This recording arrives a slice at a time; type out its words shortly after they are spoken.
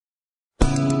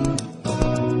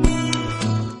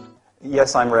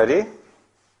Yes, I'm ready.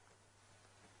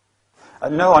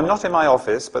 No, I'm not in my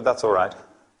office, but that's all right.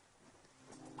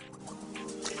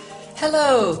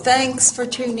 Hello, thanks for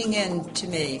tuning in to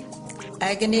me.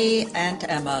 Agony Aunt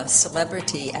Emma,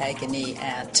 celebrity agony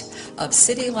aunt of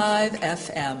City Live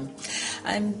FM.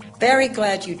 I'm very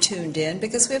glad you tuned in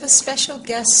because we have a special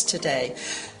guest today.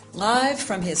 Live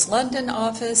from his London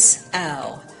office,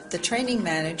 Al, the training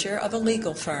manager of a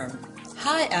legal firm.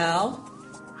 Hi, Al.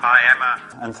 Hi,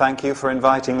 Emma. And thank you for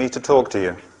inviting me to talk to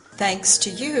you. Thanks to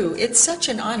you. It's such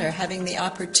an honor having the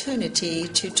opportunity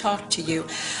to talk to you.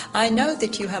 I know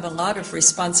that you have a lot of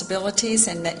responsibilities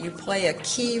and that you play a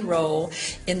key role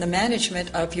in the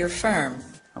management of your firm.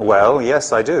 Well,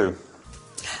 yes, I do.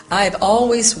 I've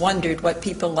always wondered what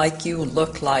people like you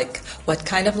look like, what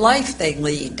kind of life they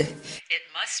lead. It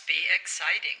must be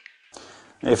exciting.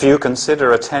 If you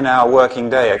consider a 10-hour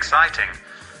working day exciting.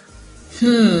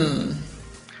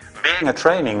 Being a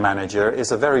training manager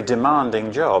is a very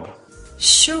demanding job.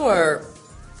 Sure.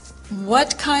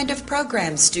 What kind of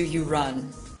programs do you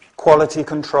run? Quality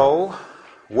control,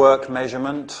 work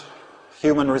measurement,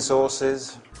 human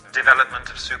resources, development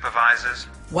of supervisors.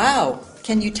 Wow.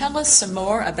 Can you tell us some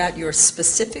more about your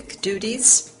specific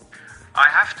duties? I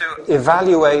have to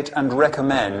evaluate and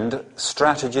recommend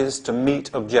strategies to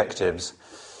meet objectives.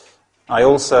 I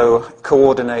also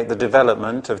coordinate the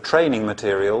development of training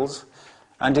materials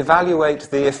and evaluate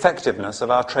the effectiveness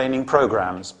of our training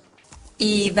programs.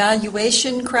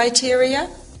 Evaluation criteria?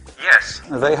 Yes.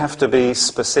 They have to be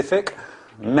specific,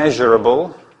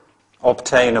 measurable,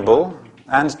 obtainable,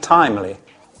 and timely.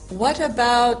 What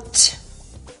about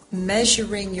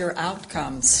measuring your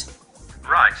outcomes?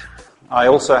 Right. I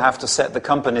also have to set the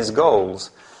company's goals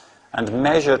and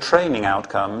measure training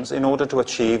outcomes in order to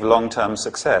achieve long-term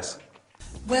success.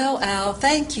 Well, Al,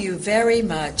 thank you very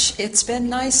much. It's been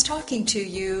nice talking to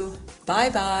you.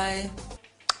 Bye-bye.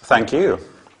 Thank you.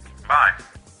 Bye.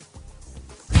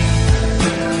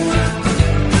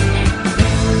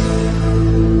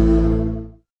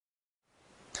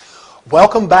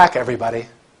 Welcome back, everybody.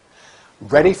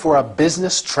 Ready for a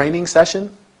business training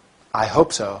session? I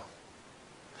hope so.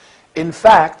 In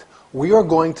fact, we are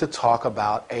going to talk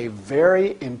about a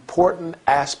very important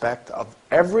aspect of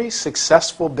every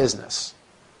successful business: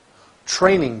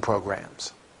 training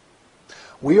programs.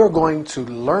 We are going to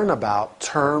learn about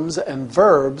terms and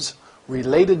verbs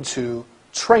related to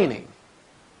training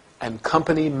and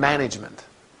company management.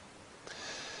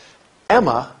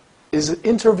 Emma is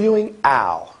interviewing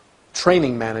Al,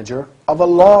 training manager of a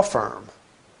law firm.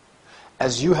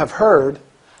 As you have heard,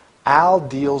 Al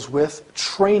deals with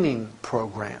training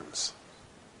programs.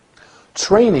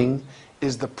 Training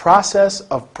is the process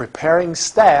of preparing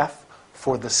staff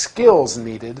for the skills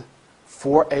needed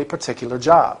for a particular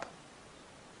job.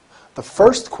 The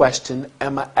first question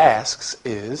Emma asks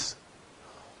is,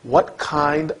 what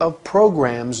kind of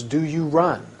programs do you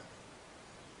run?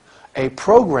 A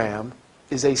program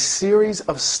is a series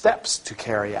of steps to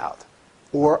carry out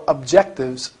or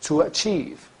objectives to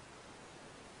achieve.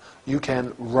 You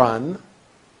can run,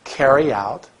 carry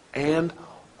out, and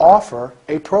offer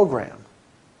a program.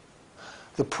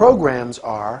 The programs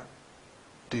are,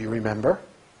 do you remember?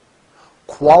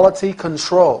 Quality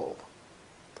control,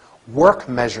 work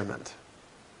measurement,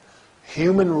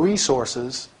 human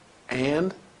resources,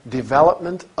 and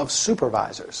development of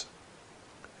supervisors.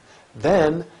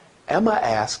 Then Emma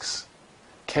asks,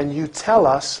 can you tell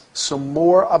us some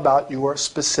more about your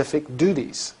specific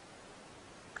duties?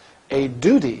 A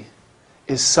duty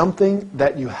is something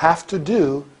that you have to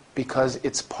do because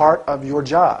it's part of your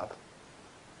job.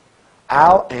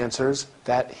 Al answers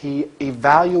that he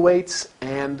evaluates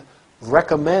and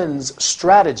recommends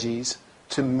strategies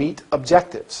to meet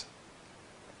objectives.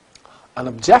 An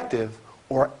objective,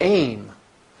 or aim,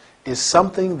 is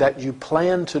something that you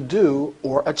plan to do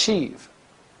or achieve.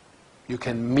 You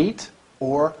can meet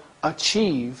or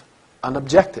achieve an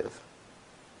objective.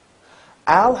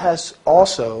 Al has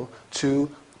also to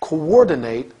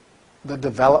coordinate the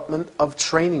development of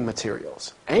training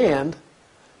materials and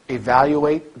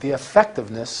evaluate the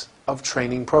effectiveness of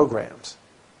training programs.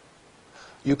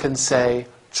 You can say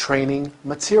training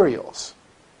materials,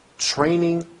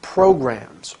 training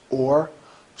programs, or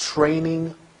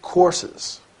training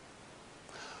courses.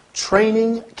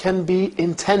 Training can be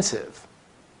intensive,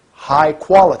 high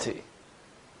quality,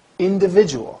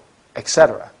 individual,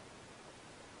 etc.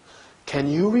 Can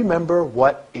you remember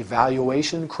what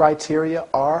evaluation criteria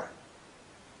are?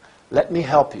 Let me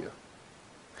help you.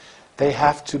 They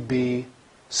have to be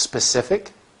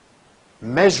specific,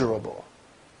 measurable,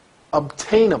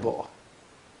 obtainable,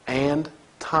 and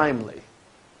timely.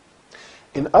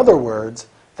 In other words,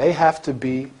 they have to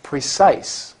be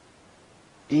precise,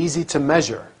 easy to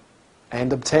measure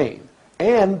and obtain,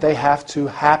 and they have to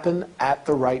happen at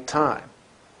the right time.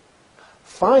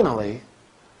 Finally,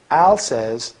 Al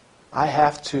says, I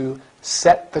have to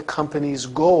set the company's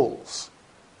goals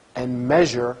and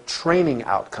measure training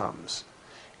outcomes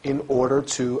in order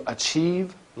to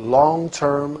achieve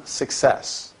long-term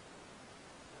success.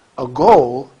 A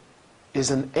goal is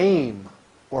an aim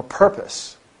or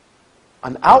purpose.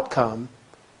 An outcome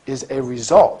is a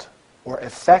result or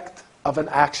effect of an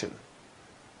action.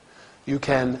 You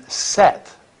can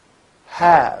set,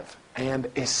 have, and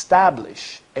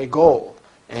establish a goal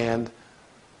and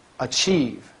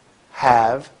achieve,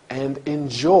 have, and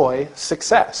enjoy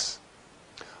success.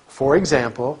 For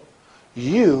example,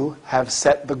 you have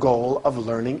set the goal of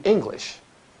learning English,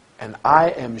 and I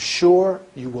am sure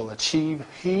you will achieve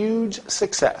huge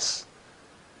success.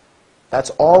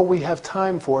 That's all we have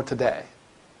time for today.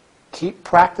 Keep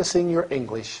practicing your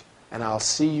English, and I'll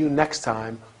see you next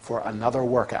time for another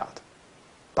workout.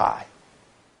 Bye.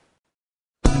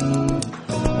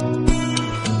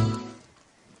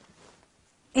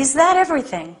 Is that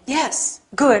everything? Yes.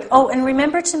 Good. Oh, and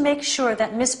remember to make sure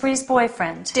that Miss Bree's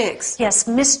boyfriend... Diggs. Yes,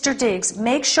 Mr. Diggs.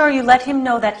 Make sure you let him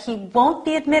know that he won't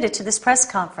be admitted to this press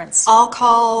conference. I'll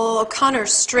call O'Connor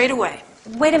straight away.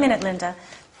 Wait a minute, Linda.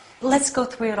 Let's go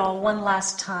through it all one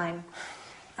last time.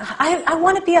 I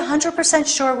want to be 100%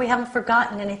 sure we haven't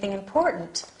forgotten anything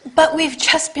important. But we've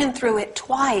just been through it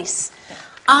twice.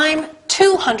 I'm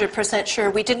 200%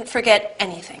 sure we didn't forget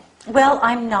anything. Well,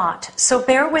 I'm not. So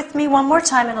bear with me one more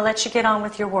time and I'll let you get on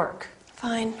with your work.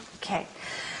 Fine. Okay.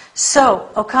 So,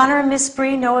 O'Connor and Miss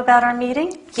Bree know about our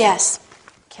meeting? Yes.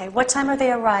 Okay, what time are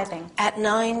they arriving? At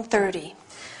 9:30.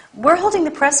 We're holding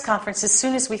the press conference as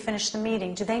soon as we finish the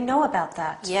meeting. Do they know about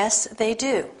that? Yes, they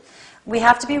do. We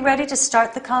have to be ready to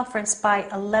start the conference by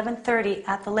 11:30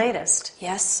 at the latest.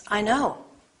 Yes, I know.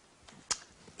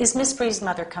 Is Miss Bree's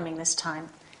mother coming this time?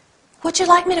 Would you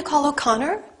like me to call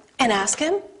O'Connor and ask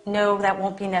him? No, that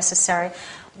won't be necessary.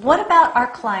 What about our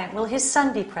client? Will his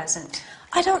son be present?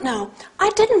 I don't know. I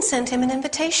didn't send him an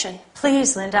invitation.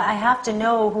 Please, Linda, I have to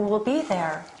know who will be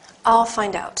there. I'll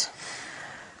find out.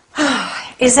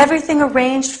 Is everything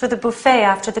arranged for the buffet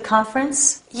after the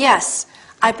conference? Yes.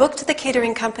 I booked the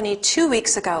catering company 2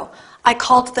 weeks ago. I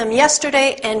called them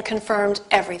yesterday and confirmed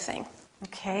everything.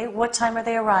 Okay, what time are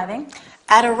they arriving?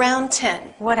 At around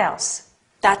 10. What else?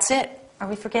 That's it. Are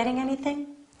we forgetting anything?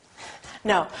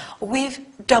 No, we've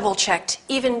double-checked,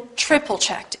 even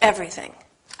triple-checked everything.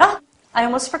 Ah, I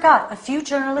almost forgot. A few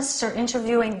journalists are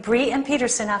interviewing Bree and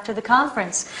Peterson after the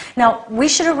conference. Now, we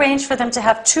should arrange for them to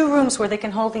have 2 rooms where they can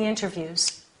hold the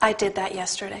interviews. I did that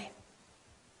yesterday.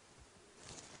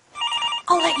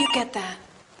 I'll let you get that.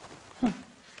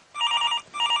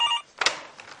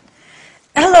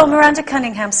 Hello, Miranda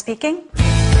Cunningham speaking.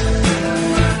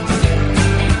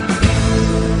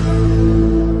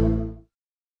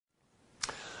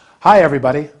 Hi,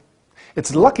 everybody.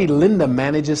 It's lucky Linda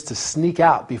manages to sneak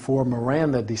out before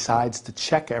Miranda decides to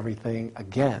check everything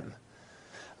again.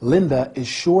 Linda is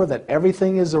sure that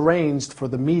everything is arranged for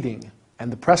the meeting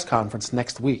and the press conference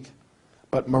next week.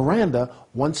 But Miranda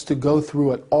wants to go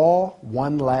through it all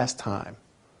one last time.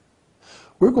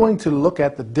 We're going to look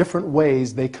at the different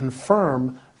ways they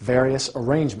confirm various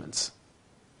arrangements.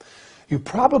 You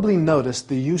probably noticed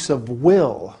the use of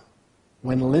will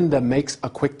when Linda makes a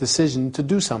quick decision to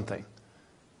do something.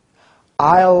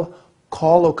 I'll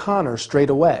call O'Connor straight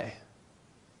away.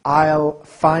 I'll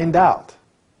find out.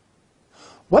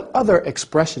 What other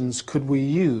expressions could we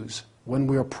use when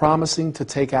we're promising to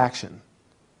take action?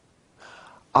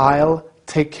 I'll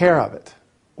take care of it,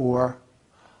 or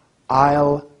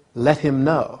I'll let him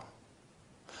know.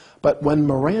 But when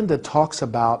Miranda talks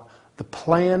about the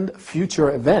planned future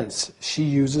events, she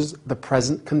uses the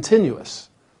present continuous.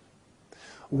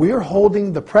 We're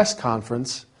holding the press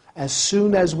conference as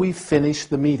soon as we finish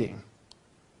the meeting.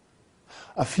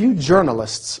 A few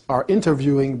journalists are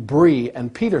interviewing Bree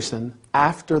and Peterson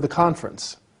after the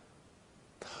conference.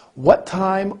 What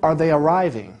time are they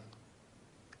arriving?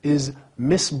 Is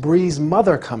Miss Bree's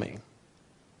mother coming?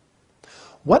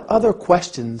 What other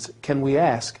questions can we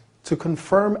ask to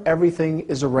confirm everything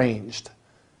is arranged?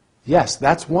 Yes,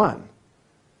 that's one.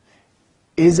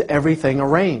 Is everything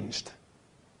arranged?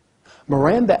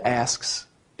 Miranda asks,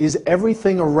 is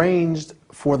everything arranged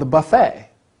for the buffet?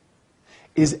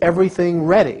 Is everything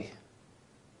ready?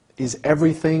 Is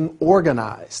everything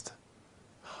organized?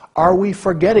 Are we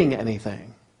forgetting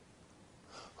anything?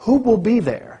 Who will be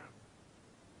there?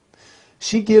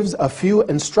 She gives a few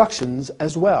instructions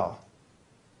as well.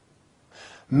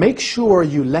 make sure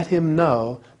you let him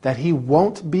know that he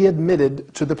won't be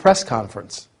admitted to the press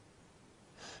conference.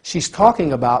 She's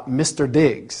talking about Mr.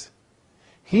 Diggs.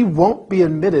 He won't be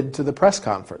admitted to the press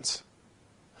conference.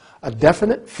 A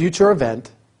definite future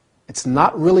event. It's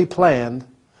not really planned.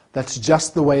 That's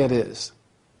just the way it is.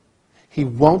 He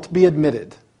won't be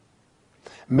admitted.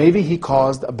 Maybe he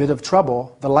caused a bit of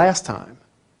trouble the last time.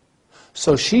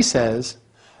 So she says,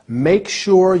 make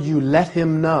sure you let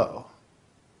him know.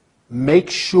 Make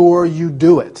sure you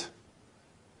do it.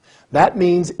 That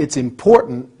means it's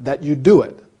important that you do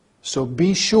it. So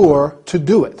be sure to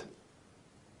do it.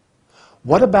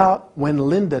 What about when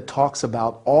Linda talks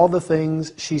about all the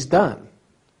things she's done?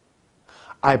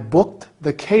 I booked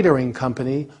the catering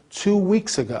company 2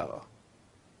 weeks ago.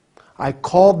 I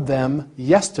called them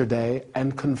yesterday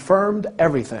and confirmed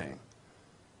everything.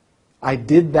 I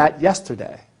did that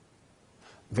yesterday.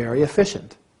 Very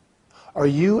efficient. Are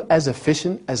you as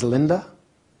efficient as Linda?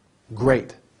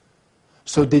 Great.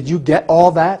 So did you get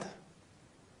all that?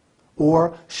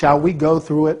 Or shall we go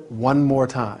through it one more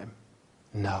time?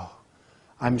 No.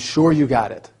 I'm sure you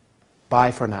got it.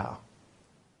 Bye for now.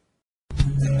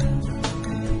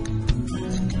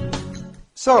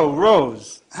 So,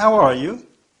 Rose, how are you?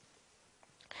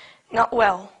 Not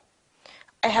well.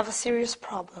 I have a serious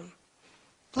problem.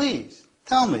 Please,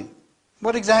 tell me,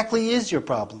 what exactly is your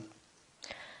problem?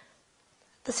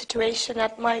 The situation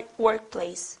at my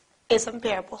workplace is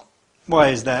unbearable. Why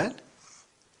is that?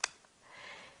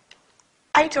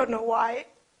 I don't know why,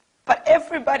 but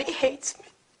everybody hates me.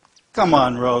 Come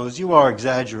on, Rose, you are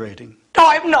exaggerating. No,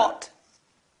 I'm not.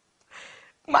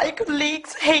 My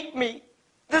colleagues hate me.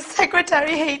 The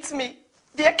secretary hates me.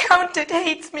 The accountant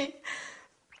hates me.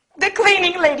 The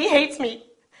cleaning lady hates me.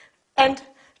 And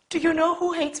do you know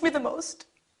who hates me the most?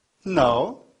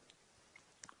 No.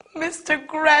 Mr.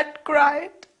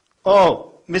 Gradgrind.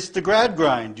 Oh, Mr.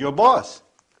 Gradgrind, your boss.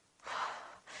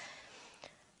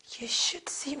 You should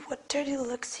see what dirty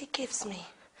looks he gives me.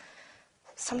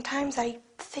 Sometimes I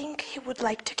think he would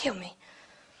like to kill me.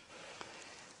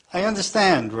 I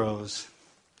understand, Rose.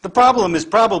 The problem is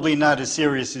probably not as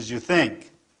serious as you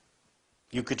think.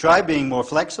 You could try being more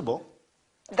flexible.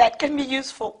 That can be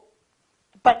useful,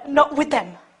 but not with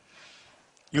them.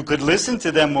 You could listen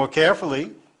to them more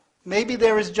carefully. Maybe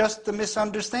there is just a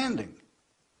misunderstanding.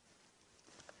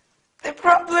 The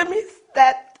problem is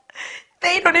that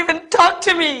they don't even talk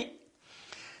to me.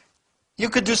 You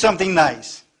could do something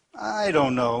nice. I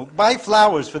don't know. Buy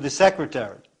flowers for the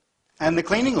secretary and the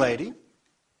cleaning lady.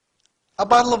 A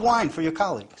bottle of wine for your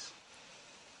colleagues.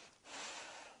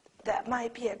 That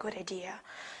might be a good idea,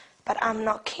 but I'm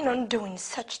not keen on doing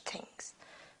such things.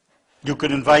 You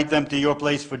could invite them to your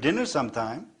place for dinner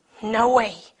sometime. No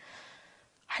way.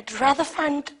 I'd rather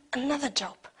find another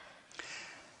job.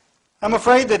 I'm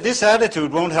afraid that this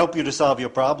attitude won't help you to solve your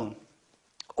problem.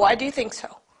 Why do you think so?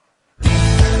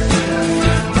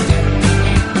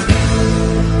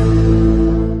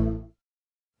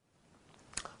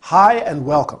 Hi and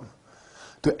welcome.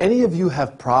 Do any of you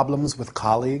have problems with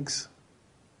colleagues?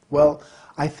 Well,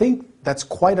 I think that's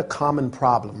quite a common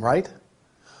problem, right?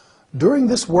 During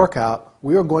this workout,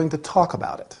 we are going to talk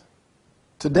about it.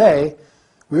 Today,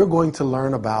 we are going to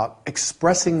learn about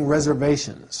expressing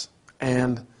reservations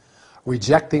and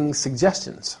rejecting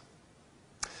suggestions.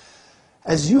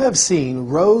 As you have seen,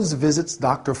 Rose visits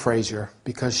Dr. Frazier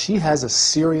because she has a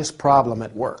serious problem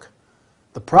at work.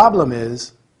 The problem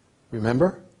is,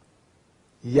 remember?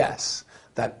 Yes,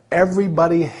 that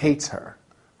everybody hates her.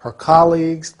 Her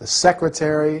colleagues, the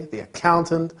secretary, the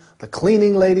accountant, the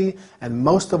cleaning lady, and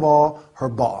most of all, her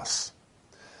boss.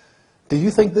 Do you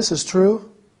think this is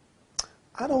true?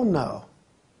 I don't know.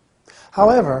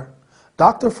 However,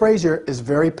 Dr. Frazier is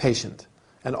very patient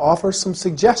and offers some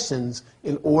suggestions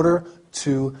in order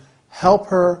to help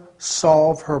her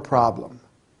solve her problem.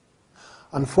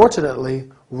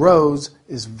 Unfortunately, Rose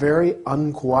is very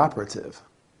uncooperative.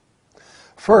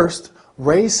 First,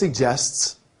 Ray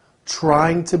suggests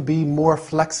trying to be more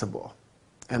flexible,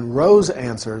 and Rose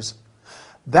answers,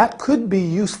 that could be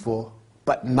useful,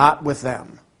 but not with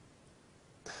them.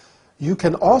 You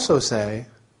can also say,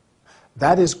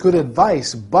 that is good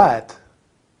advice, but,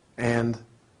 and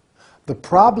the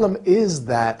problem is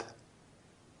that.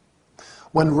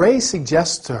 When Ray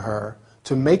suggests to her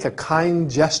to make a kind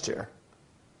gesture,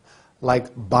 like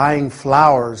buying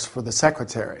flowers for the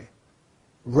secretary,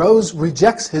 Rose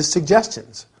rejects his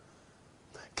suggestions.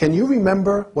 Can you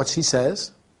remember what she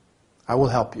says? I will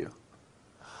help you.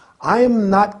 I am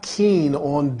not keen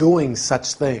on doing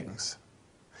such things.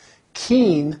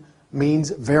 Keen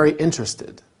means very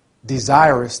interested,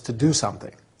 desirous to do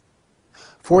something.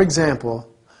 For example,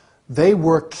 They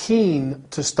were keen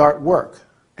to start work,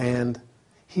 and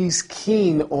he's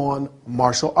keen on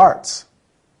martial arts.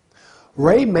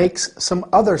 Ray makes some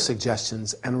other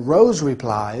suggestions, and Rose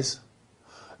replies,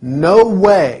 "No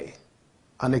way,"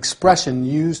 an expression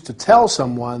used to tell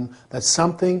someone that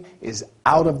something is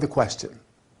out of the question.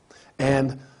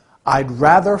 And "I'd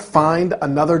rather find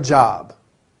another job,"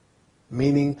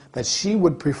 meaning that she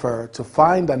would prefer to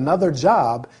find another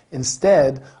job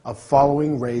instead of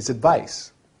following Ray's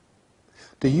advice.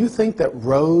 Do you think that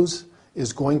Rose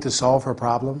is going to solve her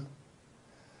problem?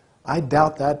 I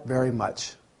doubt that very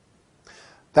much.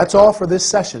 That's all for this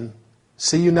session.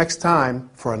 See you next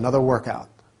time for another workout.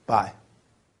 Bye.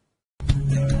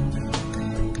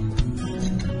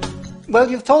 Well,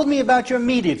 you've told me about your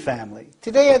immediate family.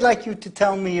 Today I'd like you to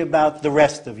tell me about the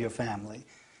rest of your family.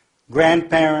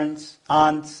 Grandparents,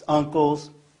 aunts,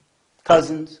 uncles,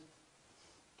 cousins.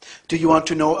 Do you want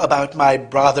to know about my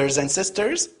brothers and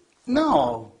sisters?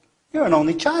 No, you're an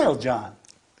only child, John.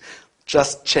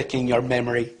 Just checking your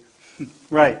memory.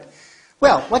 Right.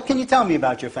 Well, what can you tell me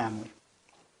about your family?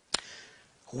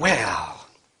 Well,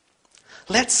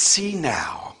 let's see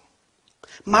now.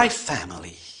 My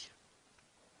family.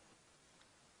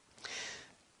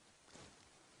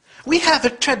 We have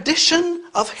a tradition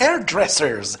of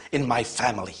hairdressers in my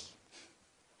family.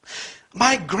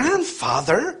 My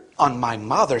grandfather, on my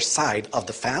mother's side of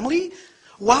the family,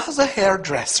 was a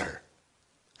hairdresser.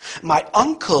 My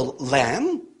uncle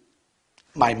Len,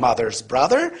 my mother's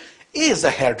brother, is a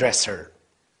hairdresser.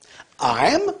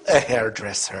 I'm a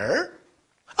hairdresser.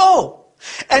 Oh,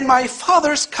 and my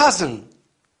father's cousin,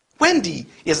 Wendy,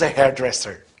 is a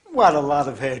hairdresser. What a lot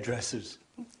of hairdressers.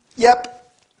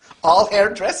 Yep, all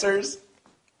hairdressers.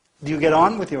 Do you get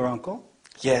on with your uncle?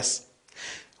 Yes,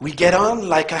 we get on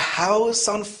like a house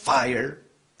on fire.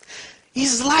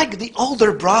 He's like the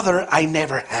older brother I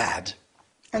never had.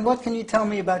 And what can you tell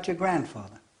me about your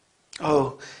grandfather?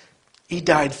 Oh, he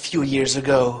died a few years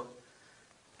ago.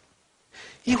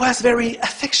 He was very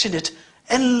affectionate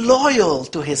and loyal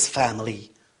to his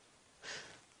family.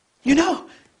 You know,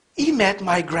 he met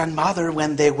my grandmother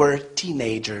when they were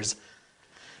teenagers,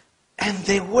 and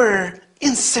they were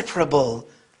inseparable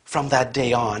from that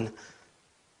day on.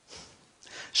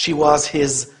 She was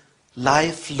his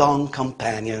lifelong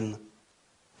companion.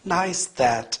 Nice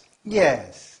that.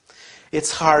 Yes.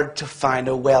 It's hard to find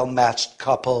a well-matched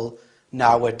couple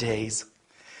nowadays.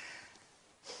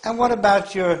 And what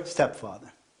about your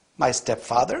stepfather? My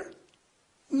stepfather?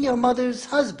 Your mother's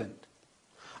husband.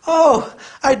 Oh,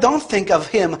 I don't think of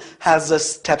him as a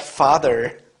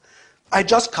stepfather. I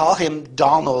just call him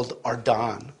Donald or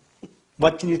Don.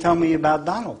 What can you tell me about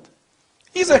Donald?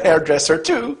 He's a hairdresser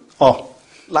too. Oh.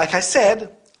 Like I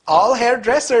said, all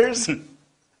hairdressers.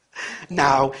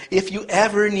 Now, if you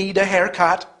ever need a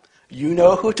haircut, you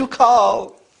know who to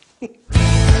call.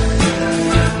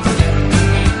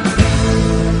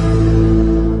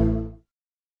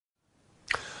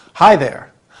 Hi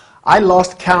there. I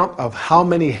lost count of how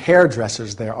many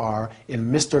hairdressers there are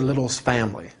in Mr. Little's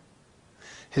family.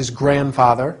 His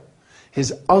grandfather,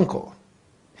 his uncle,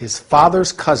 his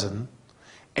father's cousin,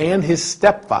 and his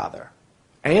stepfather,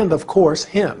 and of course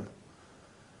him.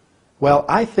 Well,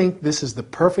 I think this is the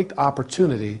perfect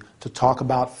opportunity to talk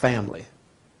about family.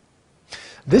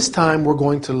 This time we're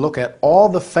going to look at all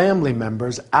the family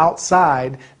members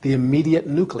outside the immediate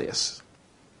nucleus.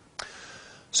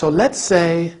 So let's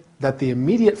say that the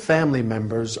immediate family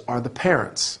members are the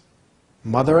parents,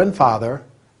 mother and father,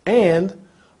 and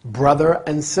brother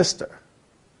and sister.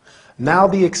 Now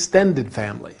the extended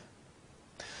family.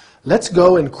 Let's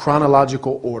go in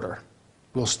chronological order.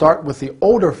 We'll start with the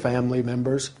older family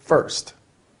members first.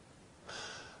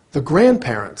 The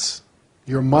grandparents,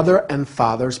 your mother and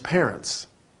father's parents.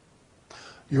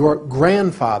 Your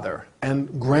grandfather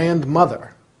and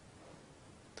grandmother.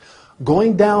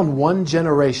 Going down one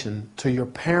generation to your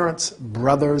parents'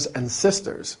 brothers and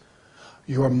sisters,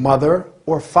 your mother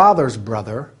or father's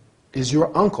brother is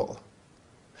your uncle,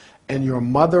 and your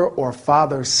mother or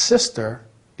father's sister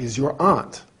is your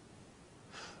aunt.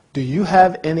 Do you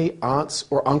have any aunts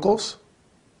or uncles?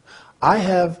 I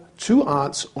have 2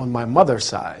 aunts on my mother's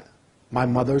side, my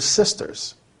mother's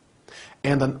sisters,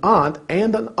 and an aunt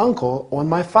and an uncle on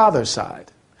my father's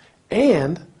side,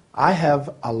 and I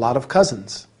have a lot of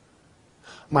cousins.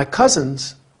 My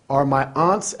cousins are my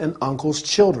aunts and uncles'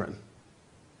 children.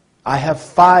 I have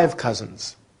 5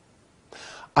 cousins.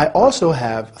 I also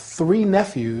have 3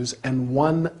 nephews and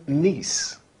 1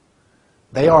 niece.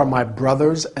 They are my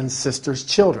brothers and sisters'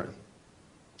 children.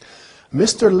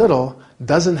 Mr. Little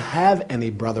doesn't have any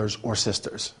brothers or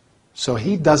sisters, so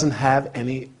he doesn't have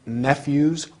any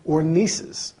nephews or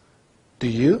nieces. Do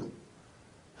you?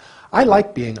 I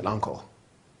like being an uncle.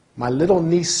 My little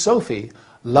niece Sophie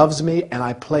loves me and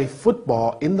I play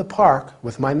football in the park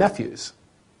with my nephews.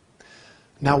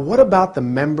 Now, what about the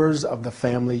members of the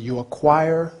family you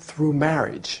acquire through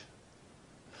marriage?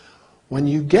 When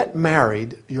you get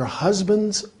married, your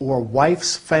husband's or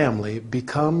wife's family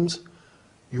becomes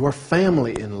your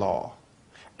family-in-law,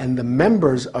 and the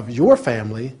members of your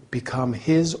family become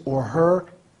his or her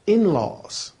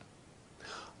in-laws.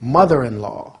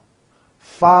 Mother-in-law,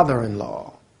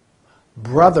 father-in-law,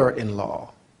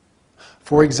 brother-in-law.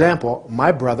 For example,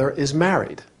 my brother is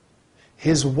married.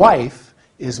 His wife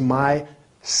is my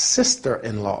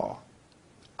sister-in-law.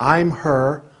 I'm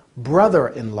her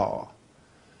brother-in-law.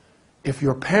 If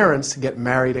your parents get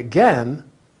married again,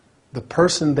 the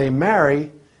person they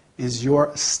marry is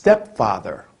your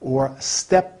stepfather or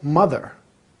stepmother,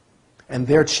 and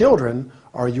their children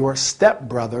are your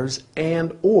stepbrothers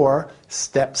and or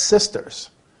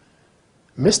stepsisters.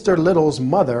 Mr. Little's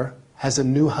mother has a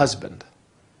new husband.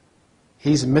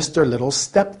 He's Mr. Little's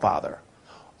stepfather,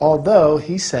 although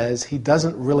he says he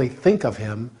doesn't really think of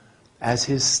him as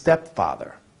his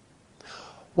stepfather.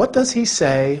 What does he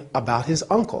say about his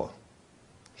uncle?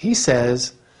 He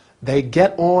says they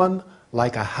get on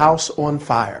like a house on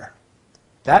fire.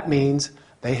 That means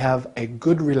they have a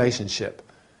good relationship.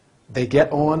 They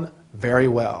get on very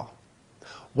well.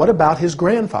 What about his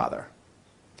grandfather?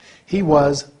 He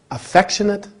was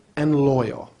affectionate and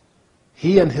loyal.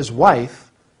 He and his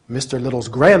wife, Mr. Little's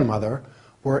grandmother,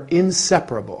 were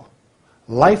inseparable,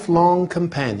 lifelong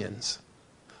companions.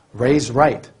 Ray's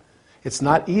right. It's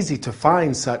not easy to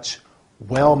find such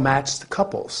well-matched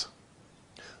couples.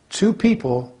 Two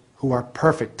people who are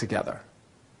perfect together.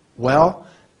 Well,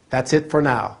 that's it for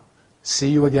now. See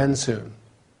you again soon.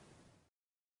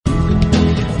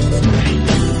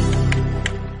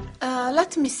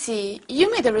 Let me see. You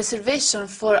made a reservation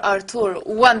for our tour,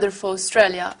 Wonderful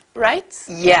Australia, right?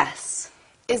 Yes.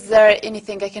 Is there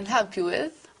anything I can help you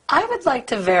with? I would like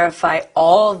to verify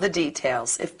all the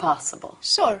details, if possible.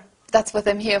 Sure. That's what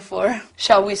I'm here for.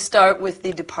 Shall we start with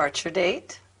the departure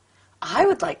date? I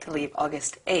would like to leave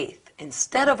August 8th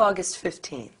instead of August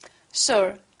 15th.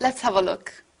 Sure. Let's have a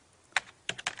look.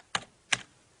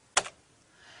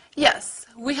 Yes,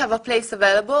 we have a place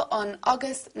available on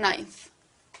August 9th.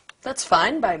 That's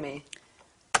fine by me.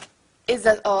 Is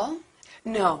that all?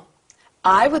 No.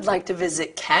 I would like to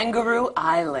visit Kangaroo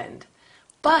Island,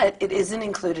 but it isn't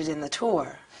included in the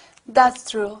tour. That's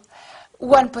true.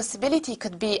 One possibility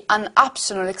could be an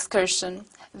optional excursion.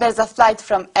 There's a flight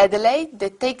from Adelaide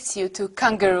that takes you to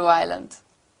Kangaroo Island.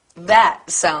 That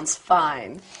sounds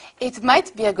fine. It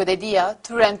might be a good idea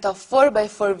to rent a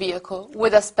 4x4 vehicle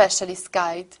with a specialist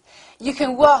guide. You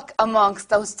can walk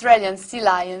amongst Australian sea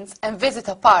lions and visit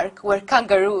a park where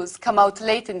kangaroos come out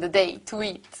late in the day to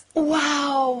eat.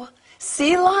 Wow!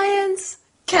 Sea lions?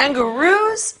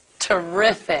 Kangaroos?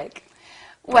 Terrific!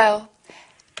 Well,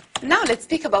 now let's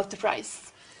speak about the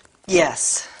price.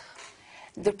 Yes.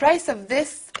 The price of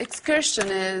this excursion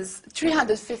is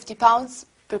 £350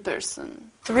 per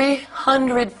person.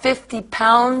 350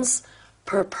 pounds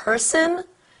per person?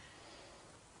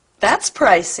 That's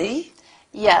pricey.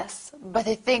 Yes, but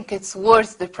I think it's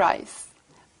worth the price.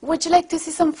 Would you like to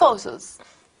see some photos?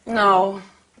 No,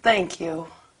 thank you.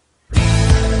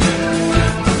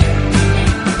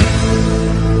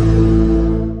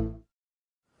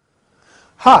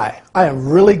 Hi, I am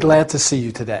really glad to see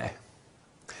you today.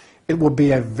 It will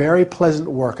be a very pleasant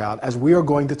workout as we are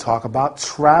going to talk about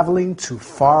traveling to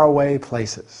faraway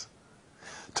places.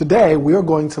 Today we are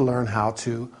going to learn how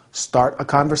to start a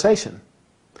conversation,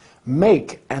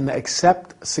 make and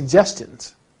accept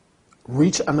suggestions,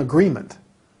 reach an agreement,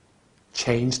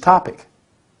 change topic.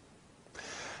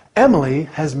 Emily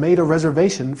has made a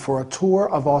reservation for a tour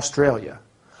of Australia,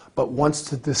 but wants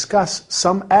to discuss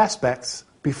some aspects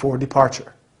before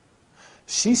departure.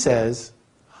 She says,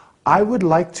 I would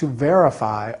like to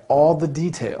verify all the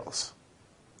details.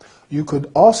 You could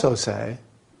also say,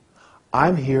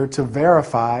 I'm here to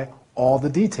verify all the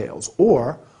details,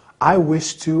 or I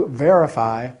wish to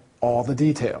verify all the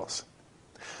details.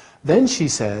 Then she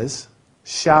says,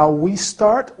 shall we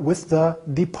start with the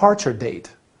departure date?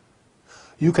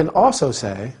 You can also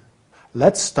say,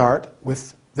 let's start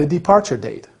with the departure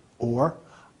date, or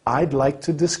I'd like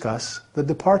to discuss the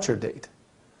departure date.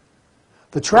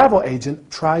 The travel agent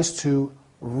tries to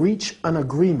reach an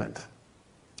agreement.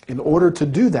 In order to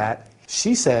do that,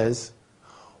 she says,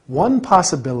 one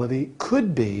possibility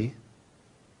could be,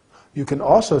 you can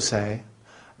also say,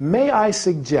 may I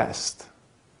suggest,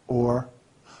 or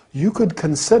you could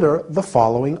consider the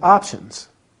following options.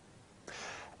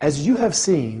 As you have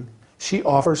seen, she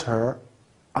offers her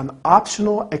an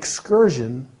optional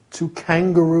excursion to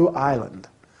Kangaroo Island,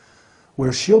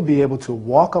 where she'll be able to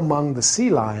walk among the sea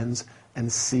lions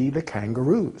and see the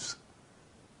kangaroos.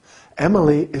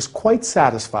 Emily is quite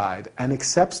satisfied and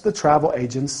accepts the travel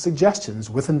agent's suggestions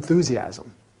with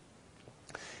enthusiasm.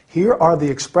 Here are the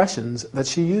expressions that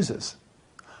she uses.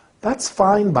 That's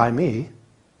fine by me.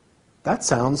 That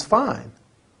sounds fine.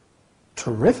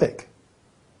 Terrific.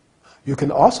 You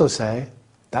can also say,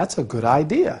 that's a good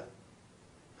idea.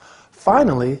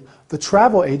 Finally, the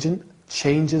travel agent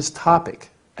changes topic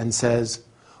and says,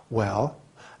 well,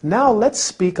 now let's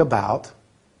speak about,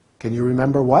 can you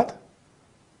remember what?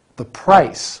 The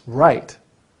price, right.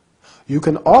 You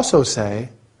can also say,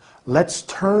 let's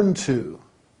turn to,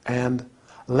 and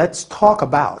let's talk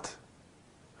about.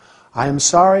 I am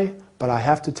sorry, but I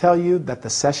have to tell you that the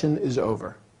session is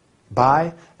over.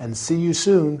 Bye, and see you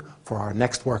soon for our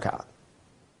next workout.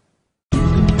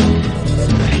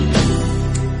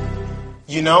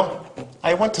 You know,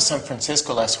 I went to San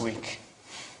Francisco last week.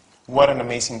 What an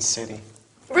amazing city.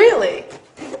 Really?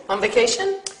 On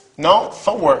vacation? No,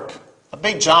 for work. A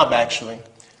big job, actually.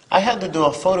 I had to do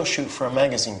a photo shoot for a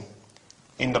magazine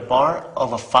in the bar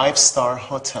of a 5-star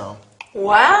hotel.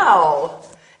 Wow!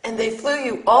 And they flew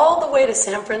you all the way to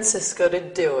San Francisco to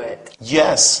do it.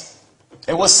 Yes,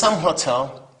 it was some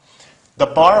hotel. The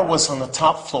bar was on the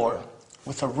top floor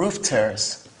with a roof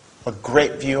terrace, a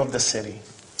great view of the city.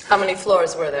 How many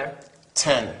floors were there?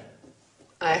 10.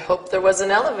 I hope there was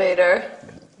an elevator.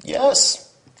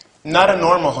 Yes, not a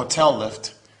normal hotel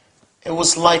lift. It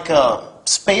was like a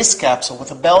space capsule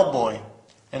with a bellboy,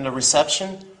 and the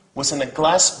reception was in a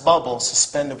glass bubble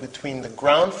suspended between the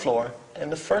ground floor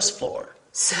and the first floor.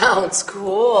 Sounds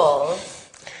cool.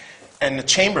 And the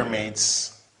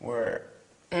chambermaids were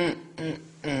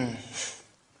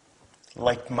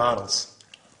like models.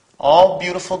 All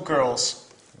beautiful girls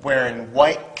wearing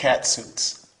white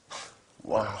catsuits.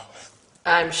 Wow.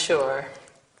 I'm sure.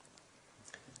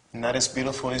 Not as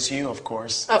beautiful as you, of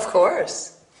course. Of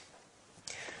course.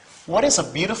 What is a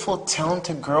beautiful,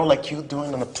 talented girl like you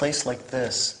doing in a place like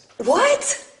this?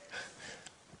 What?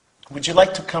 Would you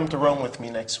like to come to Rome with me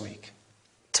next week?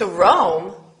 To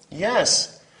Rome?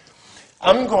 Yes.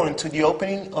 I'm going to the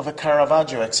opening of a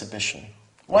Caravaggio exhibition.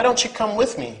 Why don't you come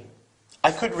with me?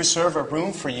 I could reserve a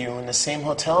room for you in the same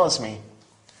hotel as me.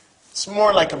 It's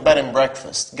more like a bed and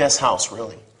breakfast, guest house,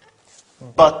 really.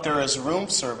 But there is room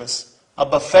service, a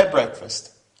buffet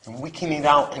breakfast, and we can eat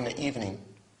out in the evening.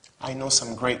 I know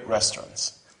some great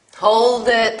restaurants. Hold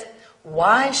it.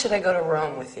 Why should I go to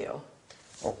Rome with you?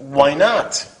 Why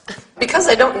not? Because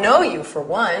I don't know you, for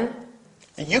one.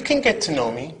 You can get to know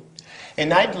me,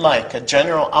 and I'd like a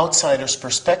general outsider's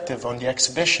perspective on the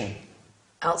exhibition.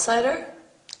 Outsider?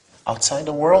 Outside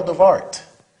the world of art.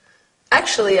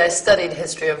 Actually, I studied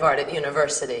history of art at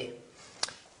university.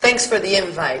 Thanks for the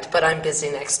invite, but I'm busy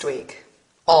next week.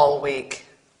 All week.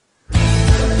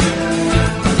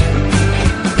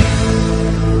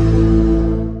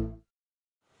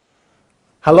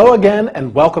 Hello again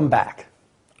and welcome back.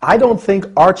 I don't think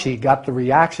Archie got the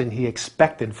reaction he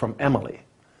expected from Emily.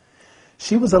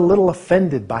 She was a little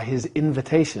offended by his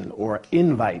invitation, or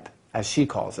invite, as she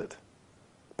calls it.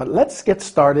 But let's get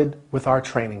started with our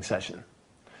training session.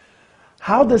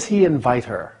 How does he invite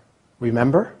her?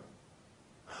 Remember?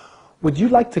 Would you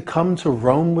like to come to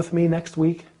Rome with me next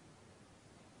week?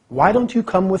 Why don't you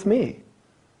come with me?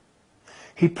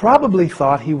 He probably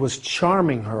thought he was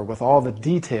charming her with all the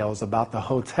details about the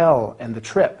hotel and the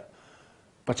trip,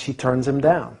 but she turns him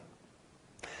down.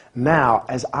 Now,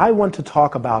 as I want to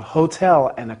talk about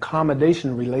hotel and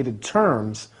accommodation-related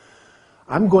terms,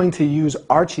 I'm going to use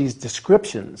Archie's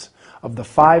descriptions of the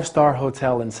 5-star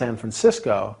hotel in San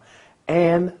Francisco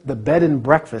and the bed and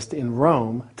breakfast in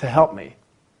Rome to help me.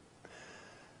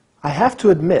 I have to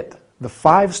admit, the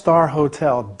 5-star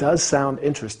hotel does sound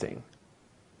interesting.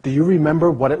 Do you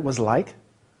remember what it was like?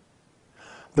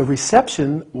 The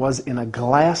reception was in a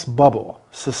glass bubble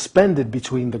suspended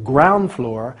between the ground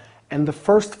floor and the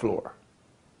first floor.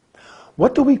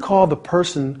 What do we call the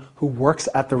person who works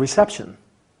at the reception?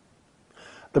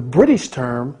 The British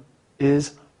term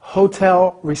is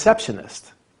hotel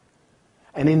receptionist,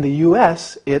 and in the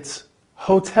US it's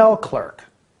hotel clerk.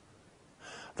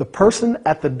 The person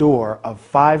at the door of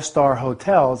 5-star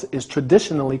hotels is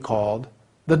traditionally called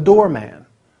the doorman,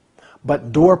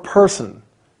 but door person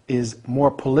is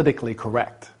more politically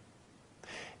correct.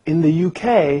 In the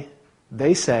UK,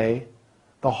 they say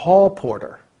the hall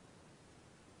porter.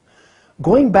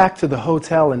 Going back to the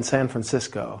hotel in San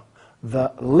Francisco,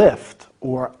 the lift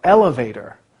or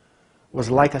elevator was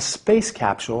like a space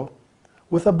capsule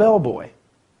with a bellboy.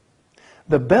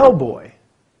 The bellboy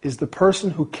is the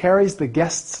person who carries the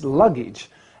guests' luggage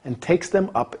and takes them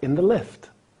up in the lift.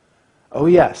 Oh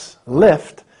yes,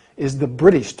 lift is the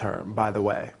British term, by the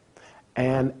way,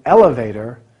 and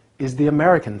elevator is the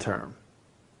American term.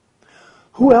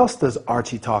 Who else does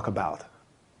Archie talk about?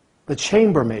 The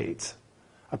chambermaids,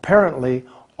 apparently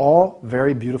all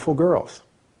very beautiful girls.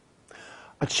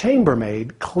 A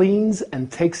chambermaid cleans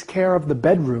and takes care of the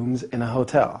bedrooms in a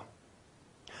hotel.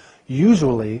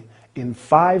 Usually, in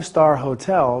 5-star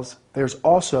hotels, there's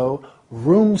also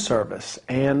room service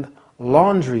and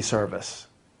laundry service.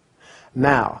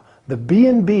 Now, the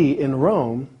B&B in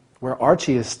Rome, where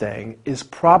Archie is staying, is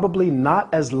probably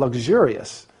not as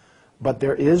luxurious, but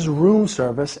there is room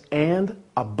service and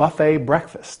a buffet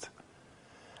breakfast.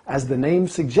 As the name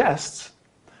suggests,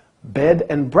 bed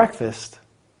and breakfast,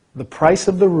 the price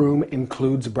of the room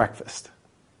includes breakfast.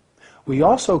 We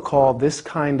also call this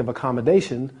kind of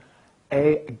accommodation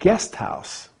a guest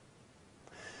house.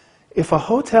 If a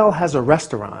hotel has a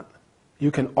restaurant,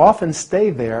 you can often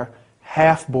stay there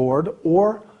half board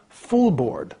or full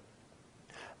board.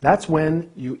 That's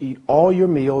when you eat all your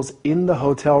meals in the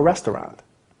hotel restaurant.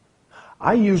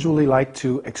 I usually like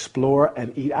to explore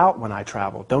and eat out when I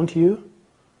travel, don't you?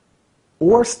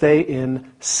 Or stay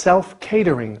in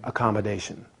self-catering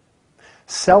accommodation.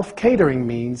 Self-catering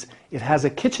means it has a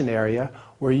kitchen area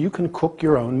where you can cook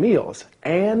your own meals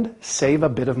and save a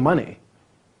bit of money.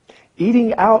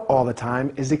 Eating out all the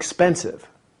time is expensive.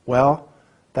 Well,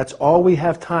 that's all we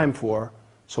have time for,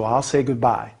 so I'll say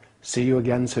goodbye. See you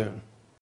again soon.